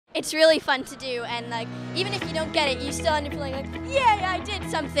It's really fun to do, and like even if you don't get it, you still end up feeling like, yeah, I did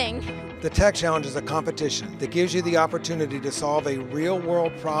something. The Tech Challenge is a competition that gives you the opportunity to solve a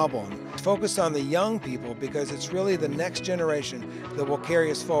real-world problem. It's focused on the young people because it's really the next generation that will carry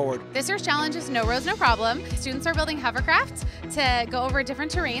us forward. This year's challenge is no roads, no problem. Students are building hovercraft to go over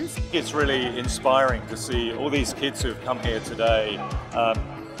different terrains. It's really inspiring to see all these kids who have come here today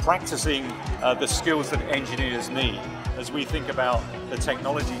practicing the skills that engineers need. As we think about the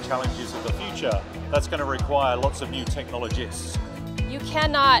technology challenges of the future, that's going to require lots of new technologists. You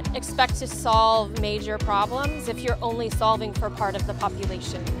cannot expect to solve major problems if you're only solving for part of the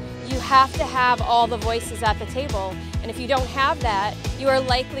population. You have to have all the voices at the table, and if you don't have that, you are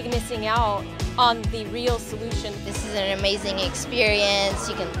likely missing out on the real solution. This is an amazing experience.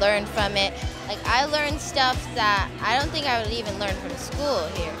 You can learn from it. Like I learned stuff that I don't think I would even learn from school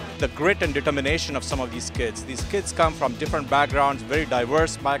here. The grit and determination of some of these kids. These kids come from different backgrounds, very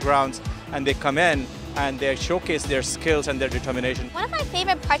diverse backgrounds, and they come in and they showcase their skills and their determination. One of my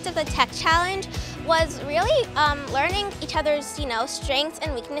favorite parts of the Tech Challenge was really learning each other's, strengths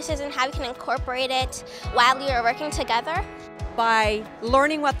and weaknesses and how we can incorporate it while we are working together. By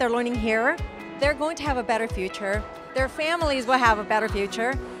learning what they're learning here, they're going to have a better future. Their families will have a better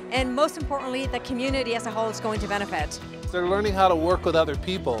future, and most importantly, the community as a whole is going to benefit. They're learning how to work with other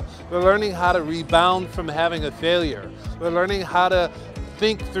people. They're learning how to rebound from having a failure. They're learning how to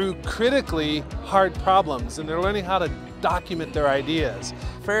think through critically hard problems, and they're learning how to document their ideas.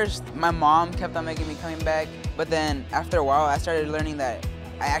 First, my mom kept on making me coming back, but then after a while I started learning that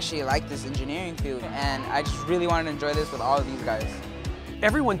I actually like this engineering field, and I just really wanted to enjoy this with all of these guys.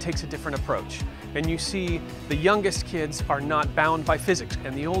 Everyone takes a different approach, and you see the youngest kids are not bound by physics,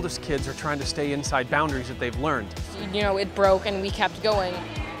 and the oldest kids are trying to stay inside boundaries that they've learned. It broke and we kept going,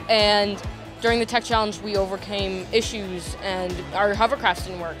 and during the Tech Challenge we overcame issues and our hovercraft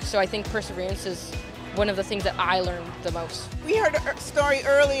didn't work, so I think perseverance is one of the things that I learned the most. We heard a story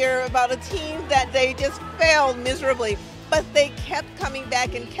earlier about a team that they just failed miserably, but they kept coming back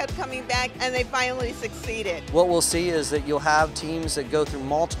and they finally succeeded. What we'll see is that you'll have teams that go through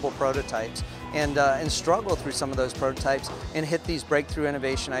multiple prototypes and struggle through some of those prototypes and hit these breakthrough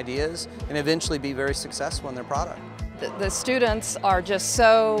innovation ideas and eventually be very successful in their product. The students are just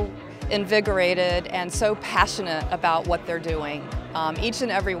so invigorated and so passionate about what they're doing. Each and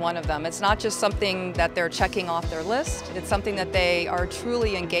every one of them. It's not just something that they're checking off their list, it's something that they are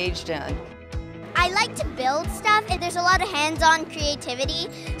truly engaged in. I like to build stuff, and there's a lot of hands-on creativity,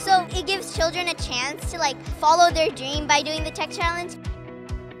 so it gives children a chance to follow their dream by doing the Tech Challenge.